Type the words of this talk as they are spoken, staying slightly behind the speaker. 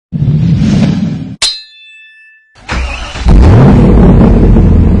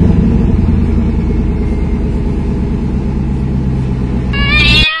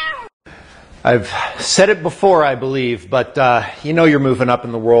I've said it before, I believe, but you know you're moving up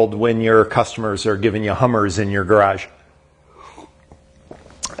in the world when your customers are giving you Hummers in your garage. All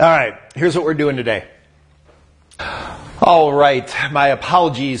right, here's what we're doing today. All right, my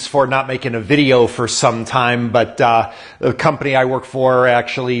apologies for not making a video for some time, but the company I work for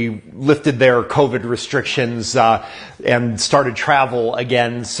actually lifted their COVID restrictions and started travel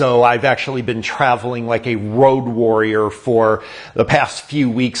again. So I've actually been traveling like a road warrior for the past few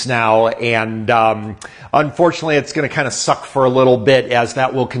weeks now, and unfortunately it's going to kind of suck for a little bit as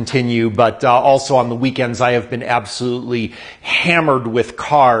that will continue, but also on the weekends I have been absolutely hammered with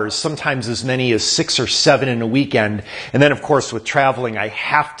cars, sometimes as many as 6 or 7 in a weekend. And then, of course, with traveling, I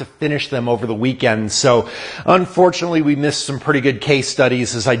have to finish them over the weekend. So, unfortunately, we missed some pretty good case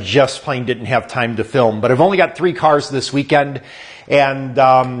studies as I just plain didn't have time to film. But I've only got 3 cars this weekend. And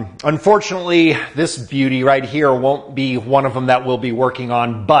unfortunately, this beauty right here won't be one of them that we'll be working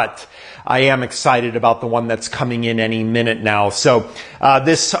on. But I am excited about the one that's coming in any minute now. So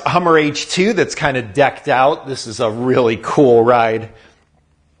this Hummer H2 that's kind of decked out, this is a really cool ride.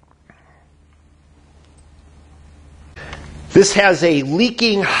 This has a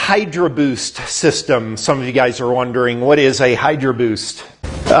leaking Hydroboost system. Some of you guys are wondering, what is a Hydroboost?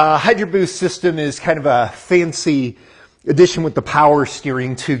 Hydroboost system is kind of a fancy addition with the power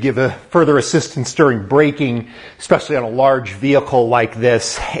steering to give a further assistance during braking, especially on a large vehicle like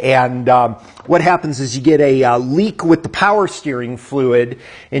this. And what happens is you get a leak with the power steering fluid,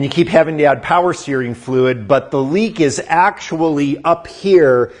 and you keep having to add power steering fluid, but the leak is actually up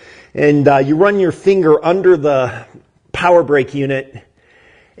here, and you run your finger under the power brake unit,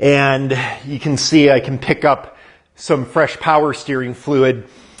 and you can see I can pick up some fresh power steering fluid.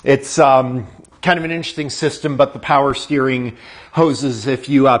 It's kind of an interesting system, but the power steering hoses, if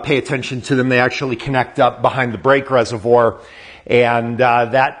you pay attention to them, they actually connect up behind the brake reservoir, and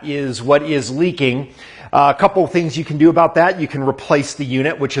that is what is leaking. A couple of things you can do about that. You can replace the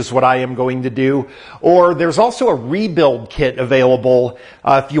unit, which is what I am going to do. Or there's also a rebuild kit available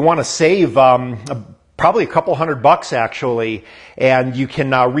if you want to save probably a couple $100 actually, and you can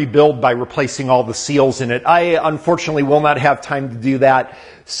rebuild by replacing all the seals in it. I unfortunately will not have time to do that,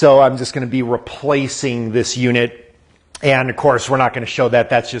 so I'm just going to be replacing this unit. And of course, we're not going to show that.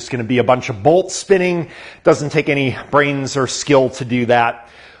 That's just going to be a bunch of bolts spinning. Doesn't take any brains or skill to do that.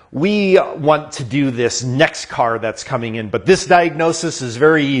 We want to do this next car that's coming in, but this diagnosis is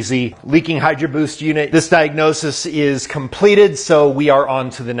very easy. Leaking Hydroboost unit. This diagnosis is completed, so we are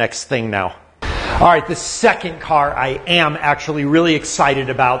on to the next thing now. All right, the second car I am actually really excited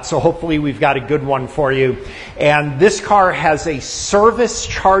about, so hopefully we've got a good one for you. And this car has a service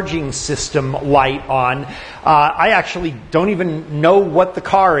charging system light on. I actually don't even know what the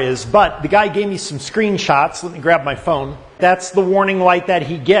car is, but the guy gave me some screenshots. Let me grab my phone. That's the warning light that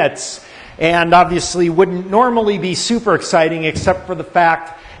he gets, and obviously wouldn't normally be super exciting except for the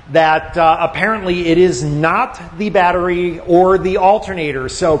fact that apparently it is not the battery or the alternator.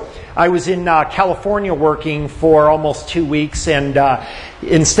 So I was in California working for almost 2 weeks, and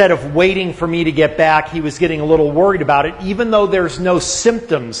instead of waiting for me to get back, he was getting a little worried about it. Even though there's no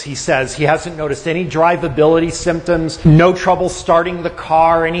symptoms, he says, he hasn't noticed any drivability symptoms, no trouble starting the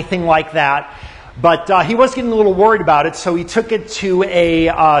car, anything like that. But he was getting a little worried about it, so he took it to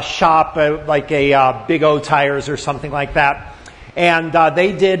a shop, like a Big O Tires or something like that. And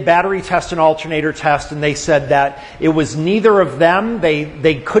they did battery test and alternator test, and they said that it was neither of them.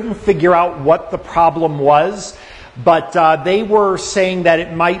 They couldn't figure out what the problem was, but they were saying that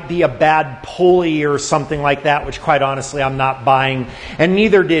it might be a bad pulley or something like that, which quite honestly I'm not buying, and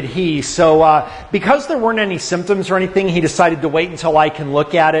neither did he. So because there weren't any symptoms or anything, he decided to wait until I can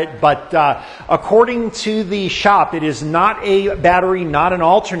look at it. But according to the shop, it is not a battery, not an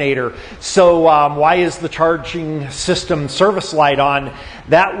alternator. So why is the charging system service light on?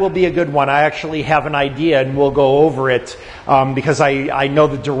 That will be a good one. I actually have an idea, and we'll go over it because I know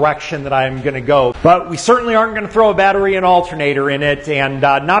the direction that I'm going to go. But we certainly aren't going to throw a battery and alternator in it, and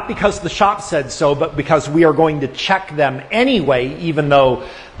not because the shop said so, but because we are going to check them anyway, even though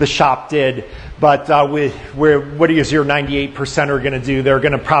the shop did. But what is your 98% are going to do? They're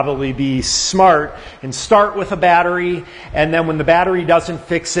going to probably be smart and start with a battery, and then when the battery doesn't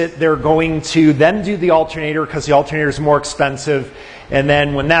fix it, they're going to then do the alternator because the alternator is more expensive. And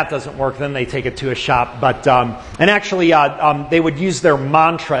then when that doesn't work, then they take it to a shop. But and actually, they would use their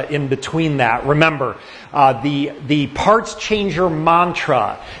mantra in between that. Remember, the parts changer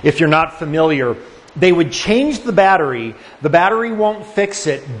mantra, if you're not familiar, they would change the battery won't fix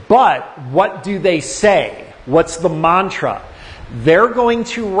it, but what do they say? What's the mantra? they're going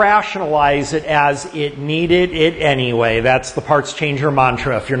to rationalize it as it needed it anyway. That's the parts changer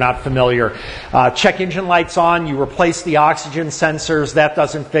mantra if you're not familiar. Check engine lights on, you replace the oxygen sensors, that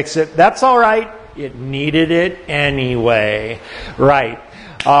doesn't fix it. That's all right, it needed it anyway. Right.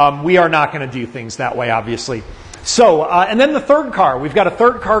 We are not going to do things that way, obviously. So, and then the third car. We've got a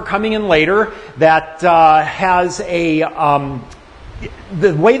third car coming in later that has a...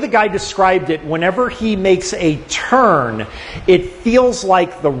 the way the guy described it, whenever he makes a turn, it feels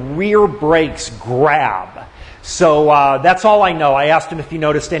like the rear brakes grab. So that's all I know. I asked him if he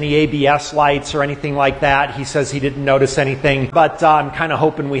noticed any ABS lights or anything like that. He says he didn't notice anything, but I'm kind of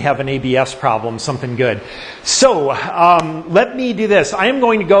hoping we have an ABS problem, something good. So let me do this. I am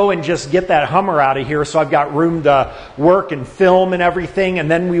going to go and just get that Hummer out of here so I've got room to work and film and everything,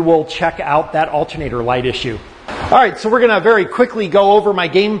 and then we will check out that alternator light issue. All right, so we're going to very quickly go over my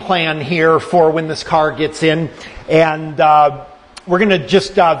game plan here for when this car gets in, and we're going to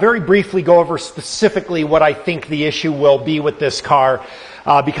just very briefly go over specifically what I think the issue will be with this car,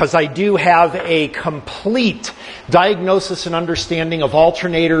 because I do have a complete diagnosis and understanding of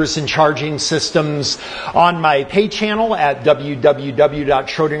alternators and charging systems on my pay channel at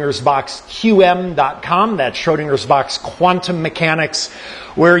www.schrodingersboxqm.com. That's Schrodinger's Box Quantum Mechanics,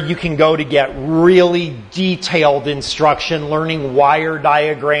 where you can go to get really detailed instruction, learning wire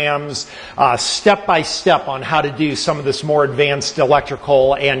diagrams, step by step on how to do some of this more advanced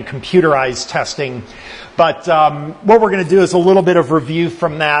electrical and computerized testing. But what we're going to do is a little bit of review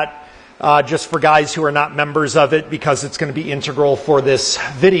from that, just for guys who are not members of it, because it's going to be integral for this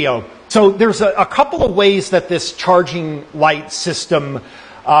video. So there's a couple of ways that this charging light system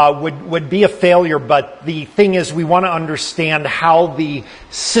would be a failure, but the thing is we want to understand how the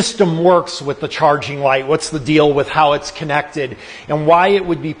system works with the charging light. What's the deal with how it's connected, and why it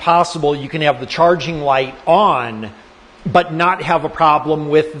would be possible you can have the charging light on but not have a problem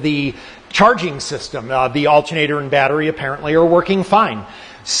with the charging system. The alternator and battery apparently are working fine.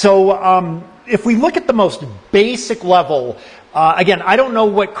 So if we look at the most basic level, again, I don't know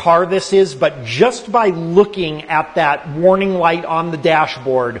what car this is, but just by looking at that warning light on the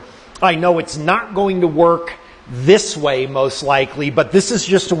dashboard, I know it's not going to work this way most likely, but this is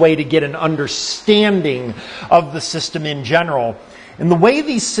just a way to get an understanding of the system in general. And the way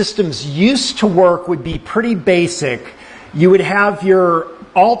these systems used to work would be pretty basic. You would have your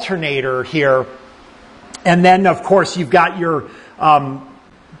alternator here, and then of course you've got your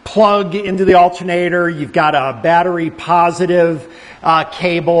plug into the alternator, you've got a battery positive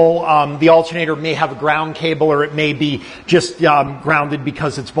cable. The alternator may have a ground cable, or it may be just grounded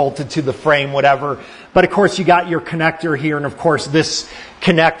because it's bolted to the frame, whatever. But of course you got your connector here, and of course this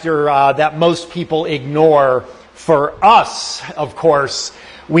connector that most people ignore. For us, of course,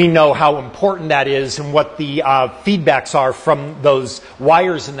 we know how important that is and what the feedbacks are from those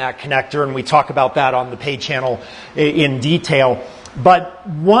wires in that connector, and we talk about that on the pay channel in detail. But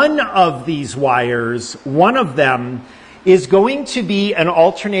one of these wires, one of them, is going to be an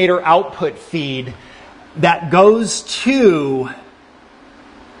alternator output feed that goes to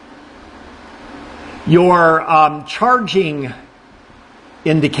your charging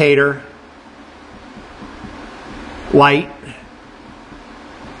indicator light.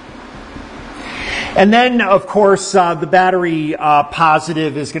 And then, of course, the battery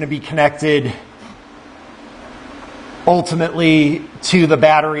positive is going to be connected ultimately to the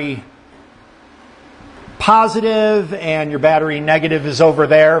battery positive, and your battery negative is over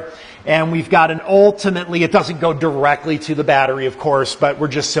there. And we've got an ultimately, it doesn't go directly to the battery, of course, but we're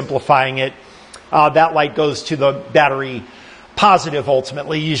just simplifying it. That light goes to the battery positive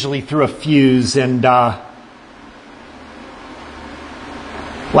ultimately, usually through a fuse, and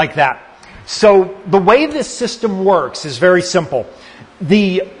like that. So the way this system works is very simple.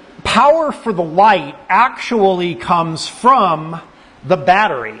 The power for the light actually comes from the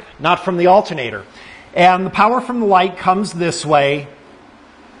battery, not from the alternator. And the power from the light comes this way,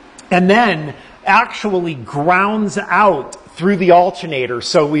 and then actually grounds out through the alternator.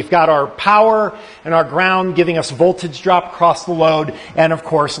 So we've got our power and our ground giving us voltage drop across the load, and of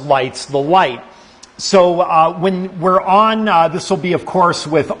course lights the light. So when we're on, this will be of course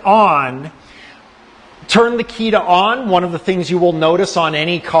with on. Turn the key to on. One of the things you will notice on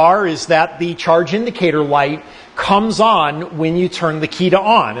any car is that the charge indicator light comes on when you turn the key to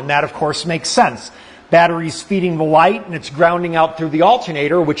on, and that of course makes sense. Battery's feeding the light, and it's grounding out through the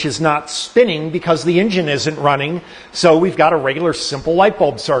alternator, which is not spinning because the engine isn't running, so we've got a regular simple light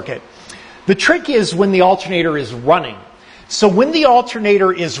bulb circuit. The trick is when the alternator is running. So when the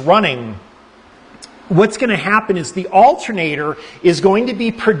alternator is running, what's going to happen is the alternator is going to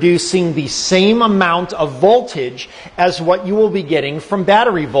be producing the same amount of voltage as what you will be getting from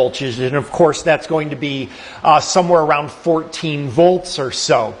battery voltage. And of course, that's going to be somewhere around 14 volts or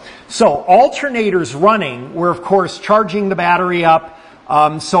so. So alternator's running. We're of course charging the battery up.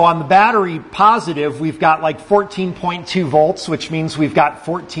 So on the battery positive, we've got like 14.2 volts, which means we've got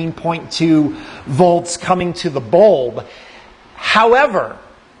 14.2 volts coming to the bulb. However,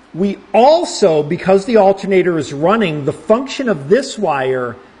 we also, because the alternator is running, the function of this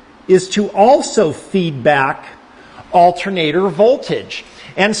wire is to also feed back alternator voltage.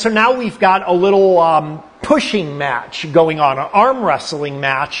 And so now we've got a little pushing match going on, an arm wrestling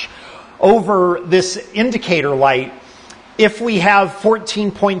match over this indicator light. If we have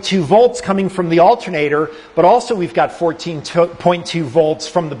 14.2 volts coming from the alternator, but also we've got 14.2 volts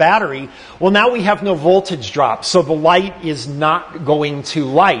from the battery, well, now we have no voltage drop, so the light is not going to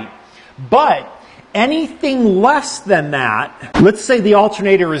light. But anything less than that, let's say the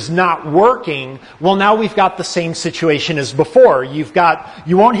alternator is not working, well, now we've got the same situation as before. You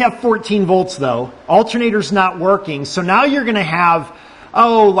won't have 14 volts though, alternator's not working, so now you're going to have,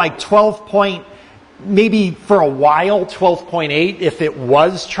 like 12. Maybe for a while 12.8 if it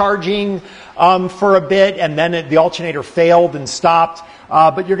was charging for a bit and then the alternator failed and stopped.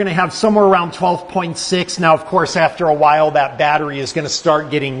 But you're going to have somewhere around 12.6. Now, of course, after a while that battery is going to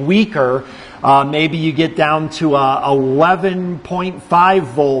start getting weaker. Maybe you get down to 11.5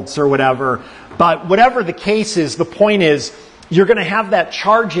 volts or whatever. But whatever the case is, the point is you're going to have that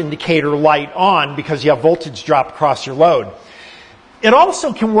charge indicator light on because you have voltage drop across your load. It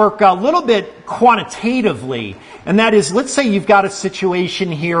also can work a little bit quantitatively, and that is, let's say you've got a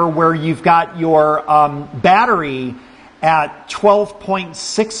situation here where you've got your battery at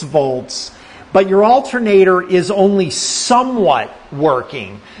 12.6 volts, but your alternator is only somewhat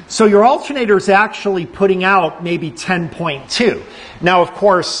working. So your alternator is actually putting out maybe 10.2. Now, of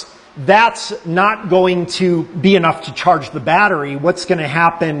course, that's not going to be enough to charge the battery. What's going to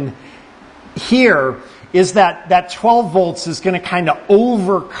happen here is that 12 volts is going to kind of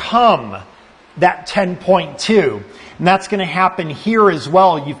overcome that 10.2. And that's going to happen here as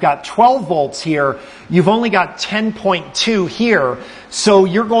well. You've got 12 volts here. You've only got 10.2 here. So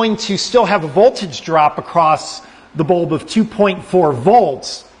you're going to still have a voltage drop across the bulb of 2.4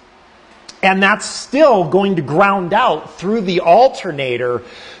 volts. And that's still going to ground out through the alternator.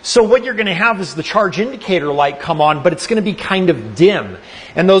 So what you're going to have is the charge indicator light come on, but it's going to be kind of dim.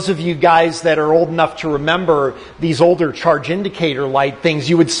 And those of you guys that are old enough to remember these older charge indicator light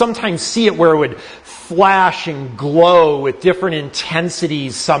things, you would sometimes see it where it would flash and glow with different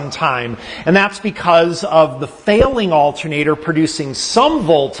intensities sometime. And that's because of the failing alternator producing some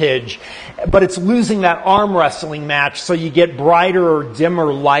voltage, but it's losing that arm wrestling match, so you get brighter or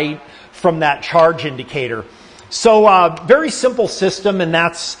dimmer light from that charge indicator. So very simple system, and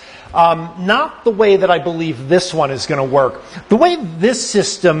that's not the way that I believe this one is going to work. The way this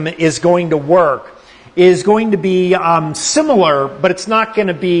system is going to work is going to be similar, but it's not going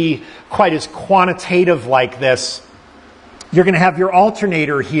to be quite as quantitative like this. You're going to have your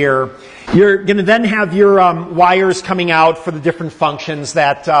alternator here. You're going to then have your wires coming out for the different functions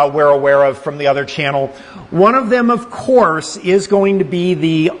that we're aware of from the other channel. One of them, of course, is going to be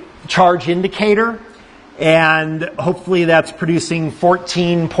the charge indicator, and hopefully that's producing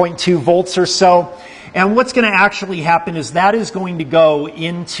 14.2 volts or so. And what's going to actually happen is that is going to go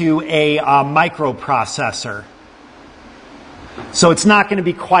into a microprocessor. So it's not going to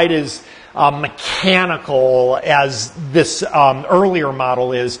be quite as mechanical as this earlier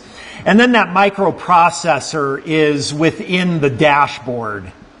model is. And then that microprocessor is within the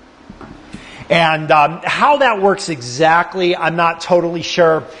dashboard. And how that works exactly, I'm not totally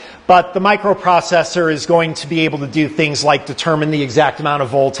sure. But the microprocessor is going to be able to do things like determine the exact amount of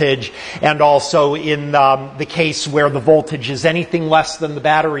voltage, and also in the case where the voltage is anything less than the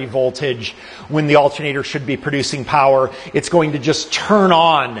battery voltage when the alternator should be producing power, it's going to just turn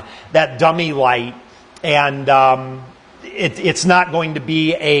on that dummy light, and it's not going to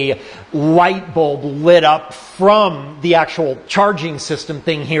be a light bulb lit up from the actual charging system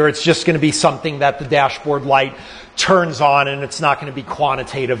thing here. It's just going to be something that the dashboard light turns on, and it's not going to be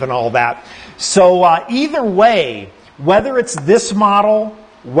quantitative and all that. So either way, whether it's this model,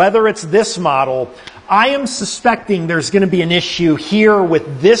 I am suspecting there's going to be an issue here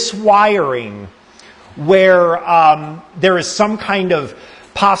with this wiring where there is some kind of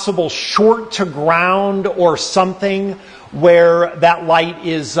possible short to ground or something where that light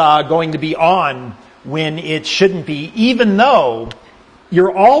is going to be on when it shouldn't be, even though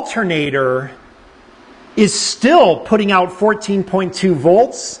your alternator is still putting out 14.2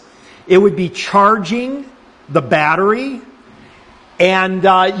 volts. it would be charging the battery,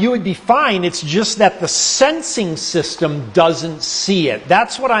 and you would be fine. It's just that the sensing system doesn't see it.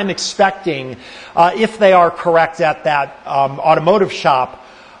 That's what I'm expecting if they are correct at that automotive shop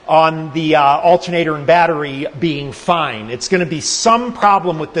on the alternator and battery being fine. It's going to be some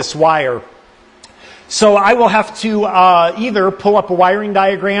problem with this wire. So I will have to either pull up a wiring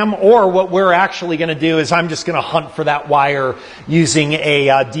diagram, or what we're actually going to do is I'm just going to hunt for that wire using a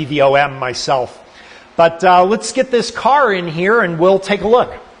DVOM myself. But let's get this car in here and we'll take a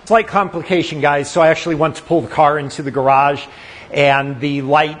look. Slight complication, guys. So I actually went to pull the car into the garage and the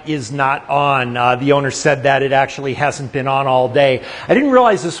light is not on. The owner said that it actually hasn't been on all day. I didn't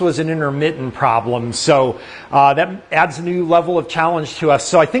realize this was an intermittent problem, so that adds a new level of challenge to us.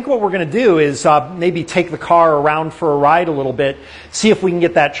 So I think what we're going to do is maybe take the car around for a ride a little bit, see if we can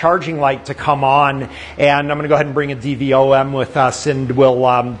get that charging light to come on, and I'm going to go ahead and bring a DVOM with us and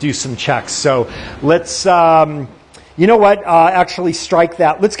we'll do some checks. So let's, you know what, actually strike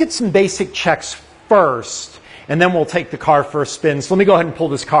that. Let's get some basic checks first, and then we'll take the car for a spin. So let me go ahead and pull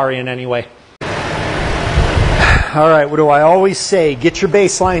this car in anyway. All right, what do I always say? Get your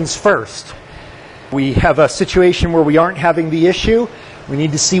baselines first. We have a situation where we aren't having the issue. We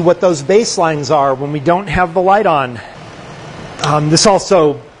need to see what those baselines are when we don't have the light on. This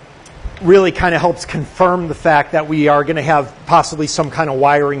also really kind of helps confirm the fact that we are going to have possibly some kind of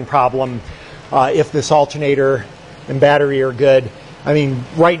wiring problem if this alternator and battery are good. I mean,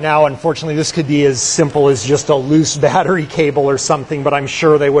 right now, unfortunately, this could be as simple as just a loose battery cable or something, but I'm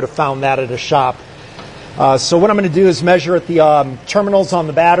sure they would have found that at a shop. So what I'm going to do is measure at the terminals on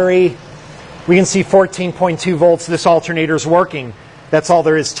the battery. We can see 14.2 volts. This alternator is working. That's all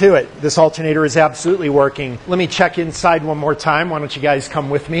there is to it. This alternator is absolutely working. Let me check inside one more time. Why don't you guys come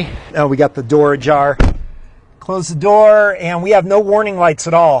with me? We got the door ajar. Close the door, and we have no warning lights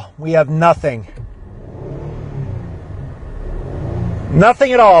at all. We have nothing.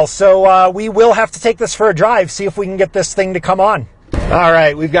 Nothing at all, so we will have to take this for a drive, see if we can get this thing to come on. All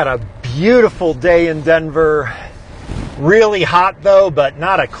right, we've got a beautiful day in Denver. Really hot though, but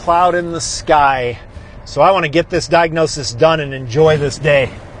not a cloud in the sky. So I want to get this diagnosis done and enjoy this day.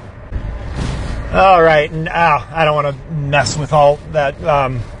 All right, and I don't want to mess with all that.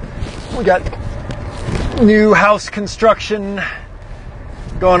 We got new house construction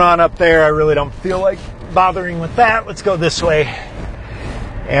going on up there. I really don't feel like bothering with that. Let's go this way.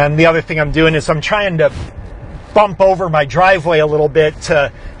 And the other thing I'm doing is I'm trying to bump over my driveway a little bit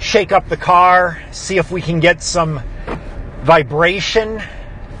to shake up the car, see if we can get some vibration.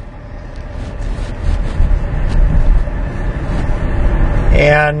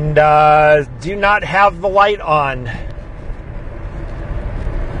 And do not have the light on.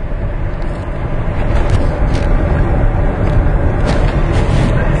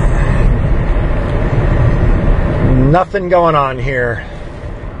 Nothing going on here.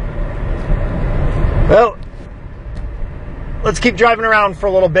 Well, let's keep driving around for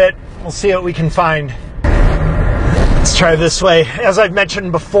a little bit. We'll see what we can find. Let's try this way. As I've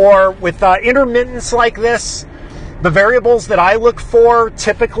mentioned before, with intermittence like this, the variables that I look for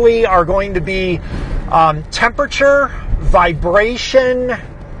typically are going to be temperature, vibration,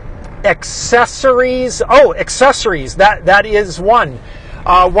 accessories. Oh, accessories. That is one.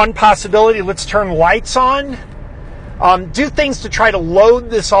 One possibility. Let's turn lights on. Do things to try to load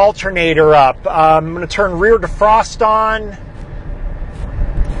this alternator up. I'm going to turn rear defrost on.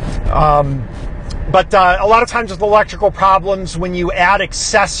 But a lot of times with electrical problems, when you add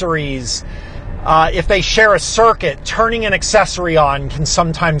accessories, if they share a circuit, turning an accessory on can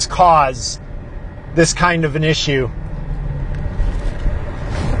sometimes cause this kind of an issue.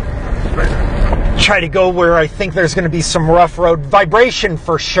 Try to go where I think there's going to be some rough road. Vibration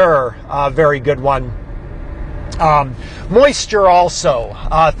for sure, very good one. Moisture also,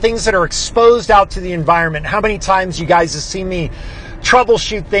 things that are exposed out to the environment. How many times you guys have seen me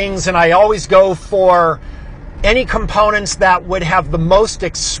troubleshoot things, and I always go for any components that would have the most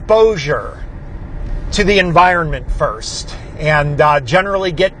exposure to the environment first, and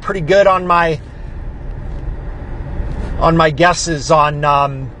generally get pretty good on my guesses on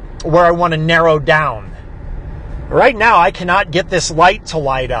where I want to narrow down. Right now I cannot get this light to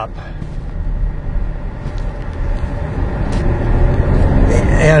light up.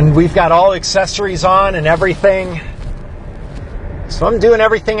 And we've got all accessories on and everything. So I'm doing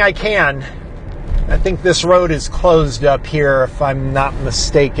everything I can. I think this road is closed up here, if I'm not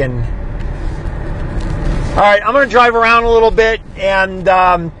mistaken. All right, I'm going to drive around a little bit and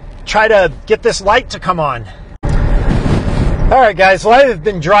try to get this light to come on. All right, guys, well, I've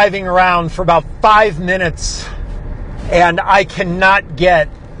been driving around for about 5 minutes, and I cannot get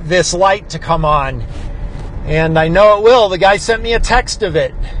this light to come on. And I know it will. The guy sent me a text of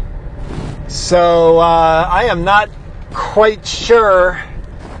it. So I am not quite sure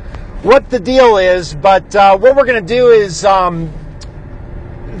what the deal is, but what we're going to do is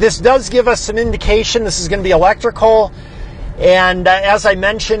this does give us an indication. This is going to be electrical. And as I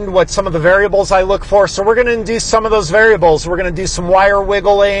mentioned, what some of the variables I look for. So we're going to induce some of those variables. We're going to do some wire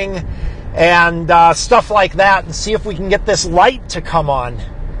wiggling and stuff like that and see if we can get this light to come on.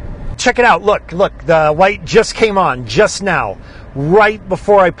 Check it out. Look, the light just came on just now, right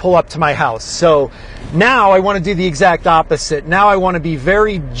before I pull up to my house. So now I want to do the exact opposite. Now I want to be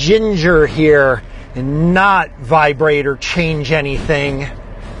very ginger here and not vibrate or change anything,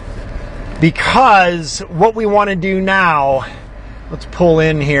 because what we want to do now, let's pull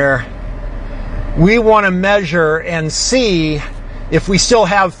in here, we want to measure and see if we still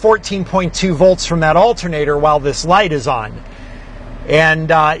have 14.2 volts from that alternator while this light is on.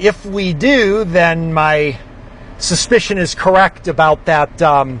 And if we do, then my suspicion is correct about that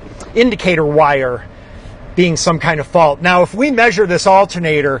indicator wire being some kind of fault. Now, if we measure this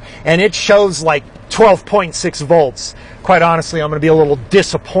alternator and it shows like 12.6 volts, quite honestly, I'm going to be a little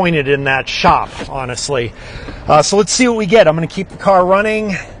disappointed in that shop, honestly. So let's see what we get. I'm going to keep the car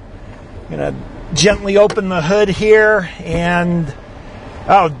running. I'm going to gently open the hood here, and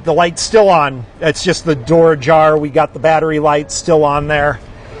oh, the light's still on. It's just the door ajar. We got the battery light still on there.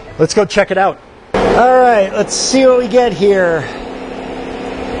 Let's go check it out. All right, let's see what we get here.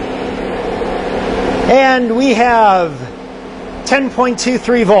 And we have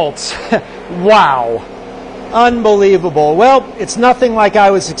 10.23 volts. Wow. Unbelievable. Well, it's nothing like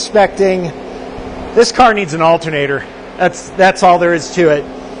I was expecting. This car needs an alternator. That's all there is to it.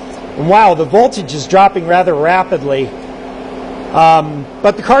 And wow, the voltage is dropping rather rapidly.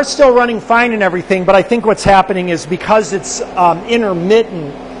 But the car's still running fine and everything, but I think what's happening is because it's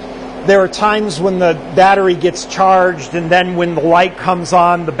intermittent, there are times when the battery gets charged, and then when the light comes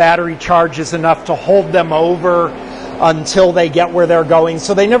on, the battery charges enough to hold them over until they get where they're going.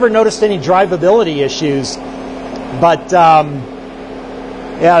 So they never noticed any drivability issues. But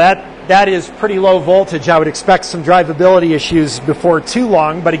yeah, that is pretty low voltage. I would expect some drivability issues before too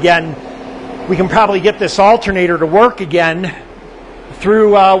long. But again, we can probably get this alternator to work again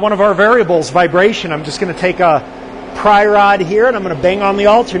through one of our variables, vibration. I'm just going to take a pry rod here and I'm going to bang on the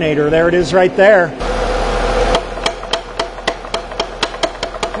alternator. There it is right there.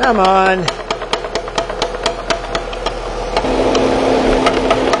 Come on.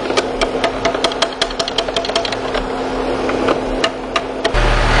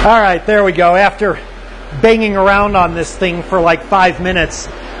 All right, there we go. After banging around on this thing for like 5 minutes,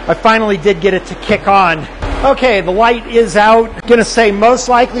 I finally did get it to kick on. Okay, the light is out. I'm going to say most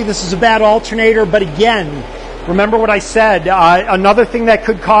likely this is a bad alternator, but again, remember what I said. Another thing that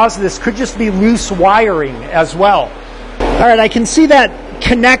could cause this could just be loose wiring as well. All right, I can see that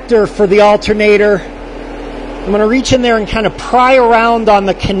connector for the alternator. I'm going to reach in there and kind of pry around on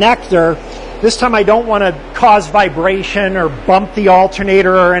the connector. This time I don't want to cause vibration or bump the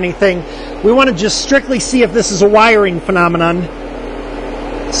alternator or anything. We want to just strictly see if this is a wiring phenomenon.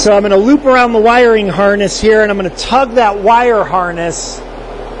 So I'm going to loop around the wiring harness here, and I'm going to tug that wire harness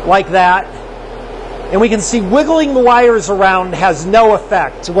like that. And we can see wiggling the wires around has no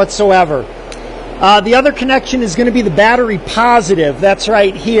effect whatsoever. The other connection is going to be the battery positive. That's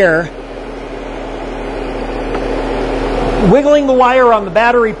right here. Wiggling the wire on the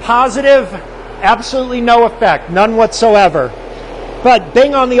battery positive, absolutely no effect, none whatsoever. But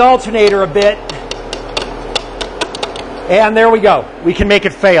bang on the alternator a bit, and there we go. We can make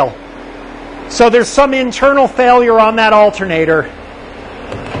it fail. So there's some internal failure on that alternator.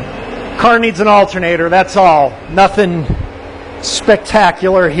 Car needs an alternator, that's all. Nothing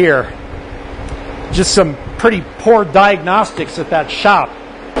spectacular here. Just some pretty poor diagnostics at that shop.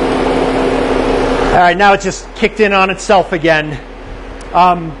 All right, now it just kicked in on itself again.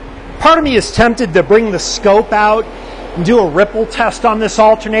 Part of me is tempted to bring the scope out and do a ripple test on this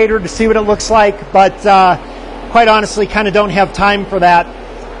alternator to see what it looks like, but quite honestly, kind of don't have time for that.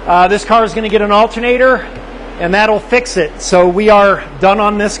 This car is going to get an alternator, and that'll fix it. So we are done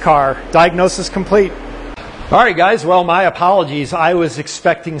on this car. Diagnosis complete. All right, guys. Well, my apologies. I was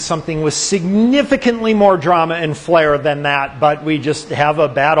expecting something with significantly more drama and flair than that, but we just have a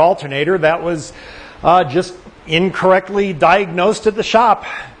bad alternator that was just incorrectly diagnosed at the shop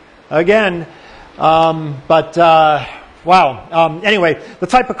again. Wow. Anyway, the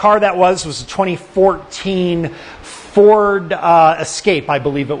type of car that was a 2014 Ford Escape, I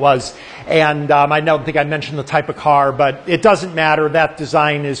believe it was. And I don't think I mentioned the type of car, but it doesn't matter. That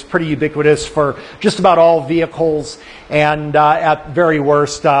design is pretty ubiquitous for just about all vehicles. And at very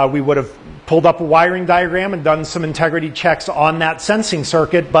worst, we would have pulled up a wiring diagram and done some integrity checks on that sensing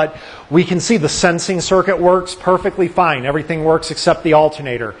circuit. But we can see the sensing circuit works perfectly fine. Everything works except the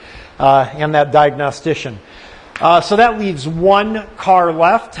alternator and that diagnostician. So that leaves one car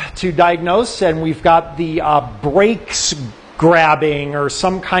left to diagnose, and we've got the brakes grabbing or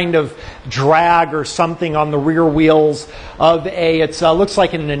some kind of drag or something on the rear wheels of it looks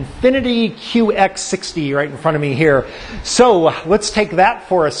like an Infinity QX60 right in front of me here. So let's take that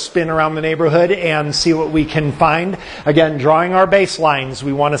for a spin around the neighborhood and see what we can find. Again, drawing our baselines,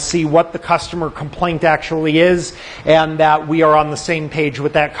 we want to see what the customer complaint actually is and that we are on the same page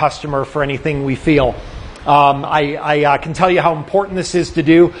with that customer for anything we feel. I can tell you how important this is to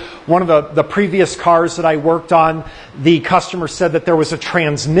do. One of the previous cars that I worked on, the customer said that there was a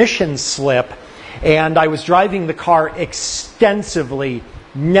transmission slip, and I was driving the car extensively,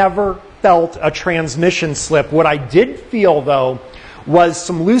 never felt a transmission slip. What I did feel, though, was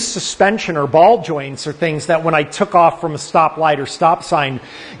some loose suspension or ball joints or things that when I took off from a stoplight or stop sign,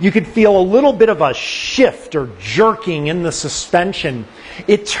 you could feel a little bit of a shift or jerking in the suspension.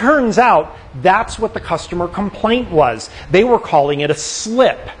 It turns out that's what the customer complaint was. They were calling it a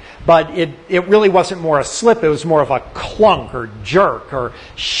slip, but it really wasn't more a slip. It was more of a clunk or jerk or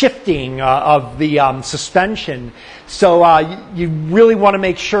shifting of the suspension. So you really want to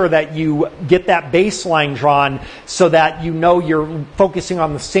make sure that you get that baseline drawn so that you know you're focusing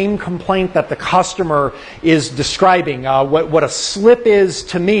on the same complaint that the customer is describing. What a slip is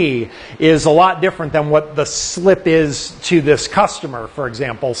to me is a lot different than what the slip is to this customer, for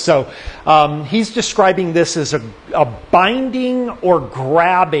example. So he's describing this as a binding or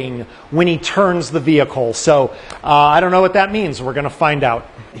grabbing when he turns the vehicle. So I don't know what that means. We're going to find out.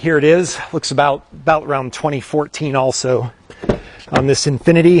 Here it is. Looks about around 2014 also on this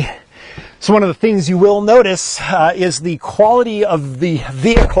Infinity. So one of the things you will notice is the quality of the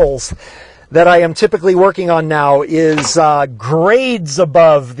vehicles that I am typically working on now is grades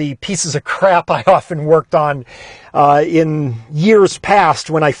above the pieces of crap I often worked on in years past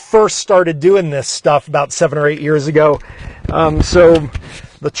when I first started doing this stuff about 7 or 8 years ago. So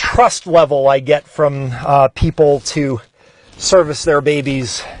the trust level I get from people to service their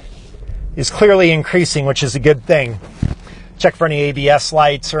babies is clearly increasing, which is a good thing. Check for any ABS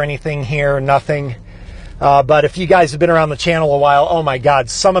lights or anything here, nothing. But if you guys have been around the channel a while, oh my God,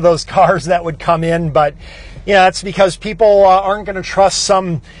 some of those cars that would come in. But yeah, that's because people aren't going to trust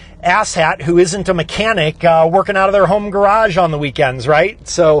some asshat who isn't a mechanic working out of their home garage on the weekends, right?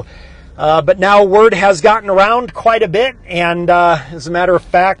 So, but now word has gotten around quite a bit, and as a matter of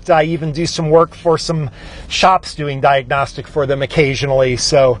fact, I even do some work for some shops doing diagnostic for them occasionally.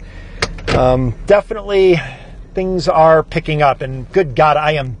 So definitely things are picking up, and good God,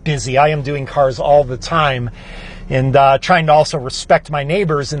 I am busy. I am doing cars all the time and trying to also respect my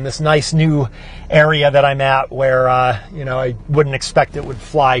neighbors in this nice new area that I'm at where, I wouldn't expect it would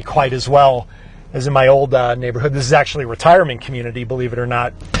fly quite as well as in my old neighborhood. This is actually a retirement community, believe it or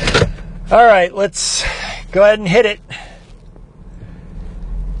not. All right, let's go ahead and hit it.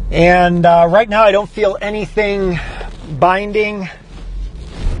 And right now I don't feel anything binding.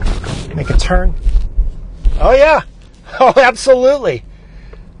 Make a turn. Oh yeah, oh absolutely.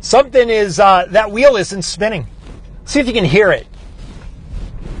 Something is, that wheel isn't spinning. See if you can hear it.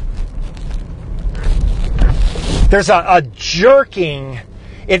 There's a jerking.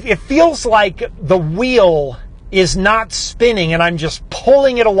 It feels like the wheel is not spinning and I'm just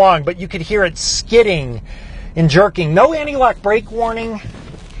pulling it along, but you could hear it skidding and jerking. No anti-lock brake warning.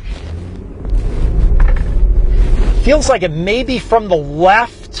 Feels like it may be from the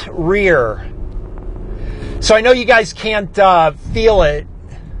left rear. So I know you guys can't feel it.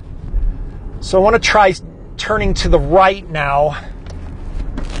 So I want to try turning to the right now.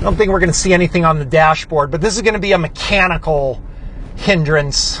 I don't think we're going to see anything on the dashboard, but this is going to be a mechanical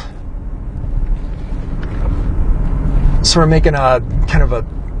hindrance. So we're making a kind of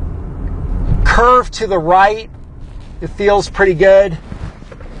a curve to the right. It feels pretty good.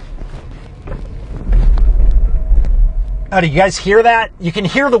 Oh, do you guys hear that? You can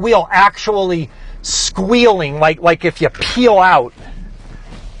hear the wheel actually squealing, like if you peel out.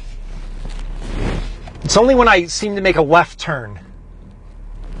 It's only when I seem to make a left turn.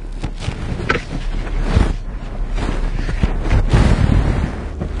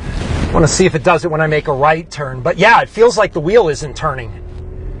 I want to see if it does it when I make a right turn. But yeah, it feels like the wheel isn't turning.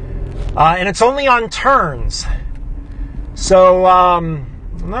 And it's only on turns. So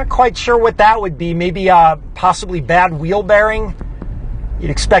I'm not quite sure what that would be. Maybe possibly bad wheel bearing. You'd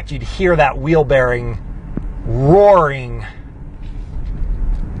expect you'd hear that wheel bearing roaring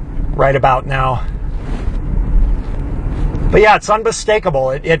right about now. But yeah, it's unmistakable.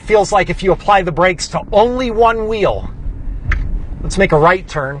 It feels like if you apply the brakes to only one wheel. Let's make a right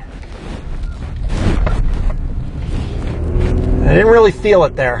turn. I didn't really feel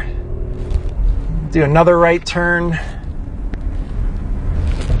it there. Do another right turn.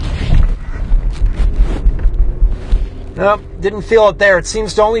 Nope, didn't feel it there. It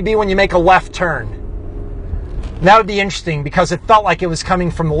seems to only be when you make a left turn. That would be interesting because it felt like it was coming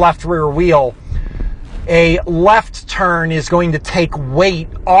from the left rear wheel. A left turn is going to take weight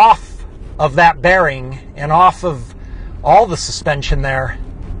off of that bearing and off of all the suspension there.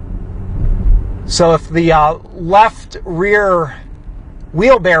 So if the left rear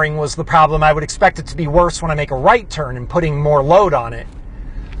wheel bearing was the problem, I would expect it to be worse when I make a right turn and putting more load on it.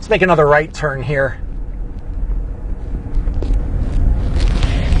 Let's make another right turn here.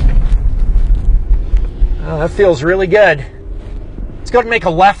 Oh, that feels really good. Let's go ahead and make a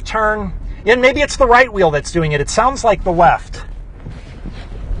left turn. And maybe it's the right wheel that's doing it. It sounds like the left.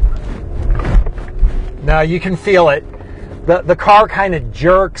 Now you can feel it. The car kind of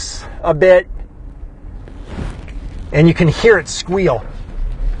jerks a bit. And you can hear it squeal.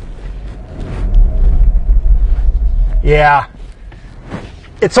 Yeah.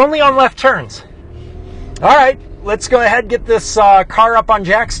 It's only on left turns. All right, let's go ahead and get this car up on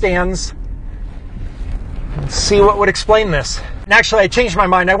jack stands. Let's see what would explain this. And actually, I changed my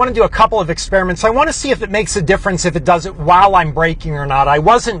mind. I want to do a couple of experiments. I want to see if it makes a difference if it does it while I'm braking or not. I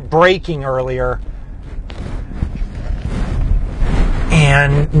wasn't braking earlier.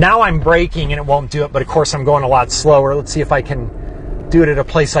 And now I'm braking and it won't do it, but of course I'm going a lot slower. Let's see if I can do it at a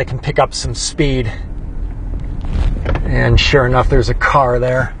place I can pick up some speed. And sure enough, there's a car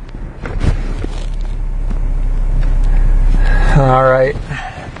there. All right.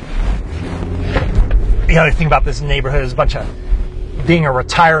 The other thing about this neighborhood is being a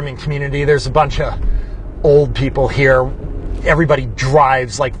retirement community, there's a bunch of old people here. Everybody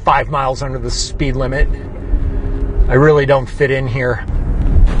drives like 5 miles under the speed limit. I really don't fit in here.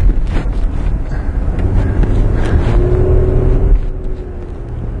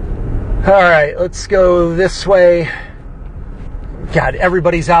 All right, let's go this way. God,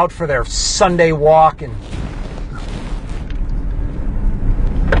 everybody's out for their Sunday walk. And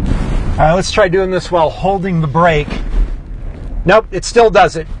all right, let's try doing this while holding the brake. Nope, it still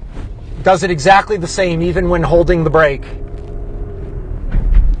does it. Does it exactly the same even when holding the brake.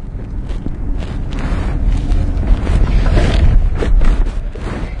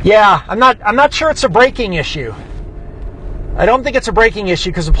 Yeah, I'm not sure it's a braking issue. I don't think it's a braking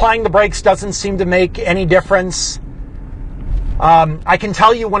issue because applying the brakes doesn't seem to make any difference. I can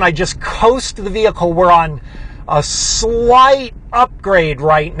tell you when I just coast the vehicle, we're on a slight upgrade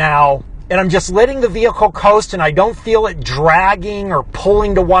right now, and I'm just letting the vehicle coast and I don't feel it dragging or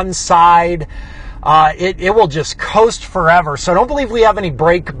pulling to one side. It will just coast forever. So I don't believe we have any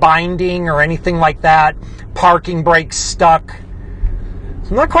brake binding or anything like that. Parking brakes stuck.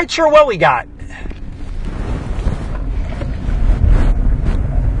 I'm not quite sure what we got.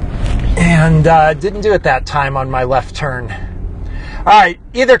 And didn't do it that time on my left turn. All right,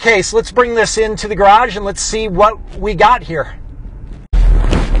 either case, let's bring this into the garage and let's see what we got here.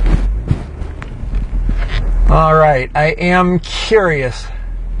 All right, I am curious.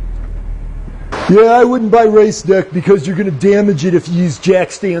 Yeah, I wouldn't buy race deck because you're going to damage it if you use jack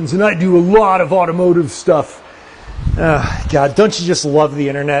stands, and I do a lot of automotive stuff. God, don't you just love the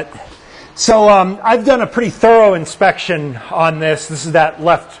internet? So I've done a pretty thorough inspection on this. This is that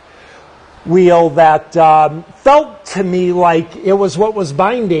left wheel that felt to me like it was what was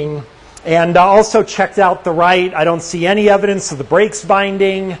binding, and also checked out the right. I don't see any evidence of the brakes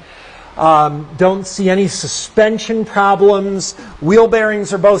binding. Don't see any suspension problems. Wheel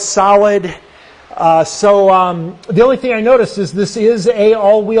bearings are both solid. So the only thing I noticed is this is a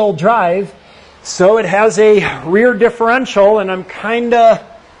all-wheel drive. So it has a rear differential, and I'm kind of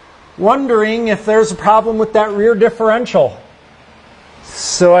wondering if there's a problem with that rear differential.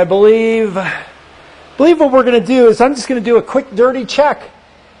 So I believe what we're going to do is I'm just going to do a quick dirty check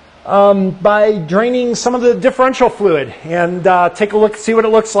by draining some of the differential fluid and take a look, see what it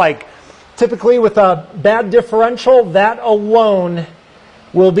looks like. Typically with a bad differential, that alone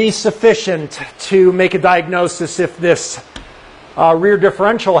will be sufficient to make a diagnosis if this rear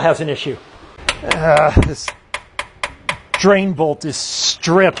differential has an issue. This drain bolt is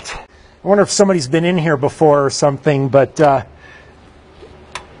stripped. I wonder if somebody's been in here before or something, but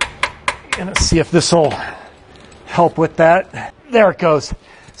let's see if this will help with that. There it goes.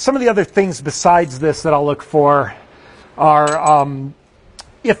 Some of the other things besides this that I'll look for are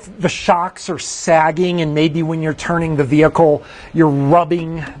if the shocks are sagging and maybe when you're turning the vehicle, you're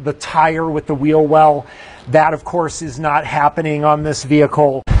rubbing the tire with the wheel well. That, of course, is not happening on this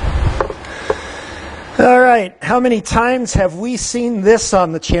vehicle. All right, how many times have we seen this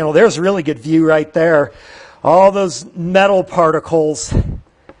on the channel? There's a really good view right there. All those metal particles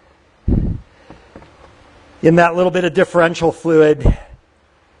in that little bit of differential fluid.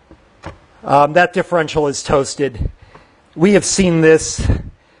 That differential is toasted. We have seen this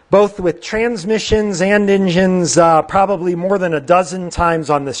both with transmissions and engines probably more than a dozen times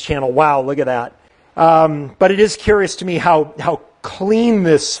on this channel. Wow, look at that. But it is curious to me how clean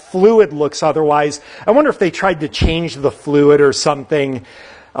this fluid looks otherwise. I wonder if they tried to change the fluid or something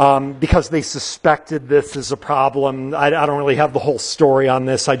because they suspected this is a problem. I don't really have the whole story on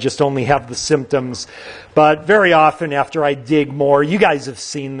this. I just only have the symptoms. But very often after I dig more, you guys have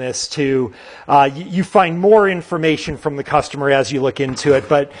seen this too, you find more information from the customer as you look into it.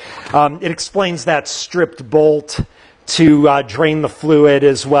 But it explains that stripped bolt to drain the fluid,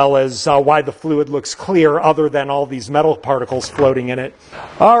 as well as why the fluid looks clear other than all these metal particles floating in it.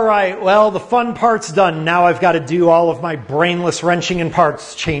 All right, well, the fun part's done. Now I've got to do all of my brainless wrenching and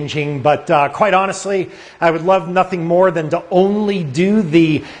parts changing, but quite honestly, I would love nothing more than to only do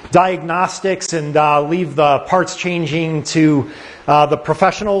the diagnostics and leave the parts changing to the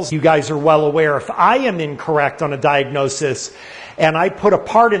professionals. You guys are well aware if I am incorrect on a diagnosis and I put a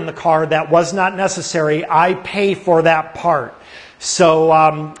part in the car that was not necessary, I pay for that part. So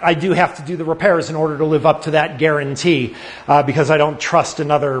I do have to do the repairs in order to live up to that guarantee because I don't trust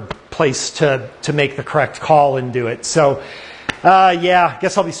another place to make the correct call and do it. So yeah, I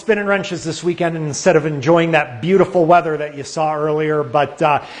guess I'll be spinning wrenches this weekend instead of enjoying that beautiful weather that you saw earlier. But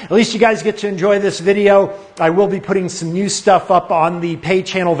at least you guys get to enjoy this video. I will be putting some new stuff up on the pay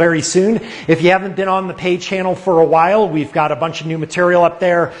channel very soon. If you haven't been on the pay channel for a while, we've got a bunch of new material up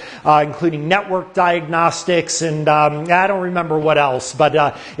there, including network diagnostics and I don't remember what else.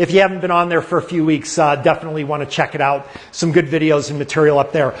 But if you haven't been on there for a few weeks, definitely want to check it out. Some good videos and material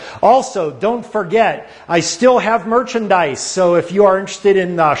up there. Also, don't forget, I still have merchandise. So if you are interested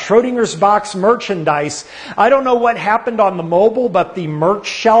in Schrodinger's box merchandise, I don't know what happened on the mobile, but the merch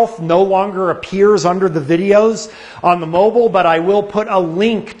shelf no longer appears under the videos on the mobile, but I will put a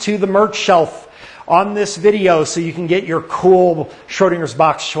link to the merch shelf on this video so you can get your cool Schrodinger's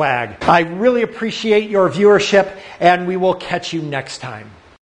box swag. I really appreciate your viewership, and we will catch you next time.